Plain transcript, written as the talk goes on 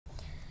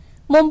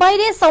मुंबई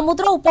रे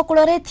समुद्र उपकूल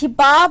रे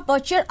थिबा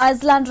बचर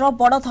आइसलैंड रो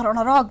बड़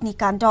धरणर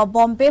अग्निकांड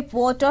बॉम्बे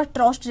पोर्ट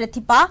ट्रस्ट रे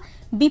थिबा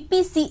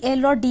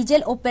बीपीसीएल रो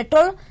डीजेल और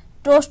पेट्रोल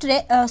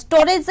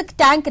स्टोरेज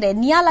टैंक रे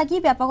निया लगी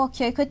व्यापक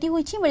क्षयक्षति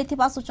होईछि।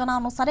 मिलिथिबा सूचना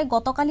अनुसार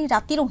गतकाली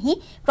रातिरु ही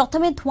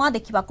प्रथमे धुआं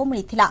देखिबाको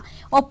मिलिथिला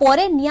और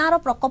परे नियार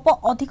प्रकोप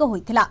अधिक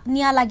होइथिला।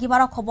 निया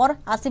लागिबार खबर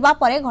आसिबा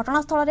परे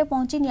घटनास्थल रे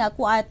पहुंची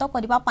नियाकु आयत्त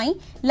करिबा पई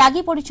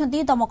लागि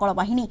पडिछन्ती दमकल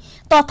बाहिनी।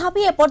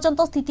 तथापि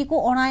एपर्यंत स्थिति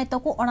को आयत्त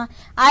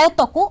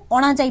को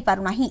अणा जाई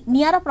पारु नाही।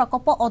 नियार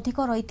प्रकोप अधिक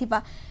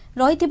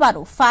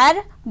रहिथिबारु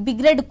फायर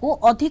ब्रिगेड को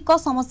अधिक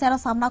समस्यार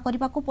सामना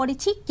करबाकू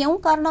पड़िछि। केउ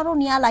कारणरू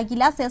निया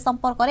लागिला से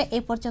संपर्क रे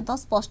एपर्यंत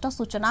स्पष्ट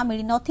सूचना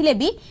मिली नथिले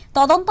भी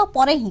तदंत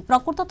परे ही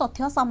प्रकृत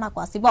तथ्य सामना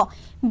को आसिबो।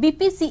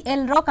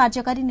 बीपीसीएल रो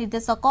कार्यकारी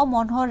निर्देशक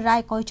मनोहर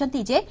राय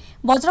कहिसंती जे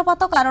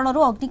वज्रपात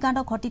कारणरू अग्निकांड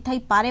घटिथाई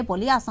पारे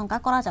बोली आशंका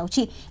करा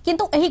जाउछि,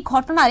 किंतु एही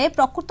घटना रे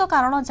प्रकृत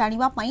कारण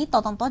जानिबा पई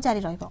तदंत जारी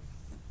रहइबो।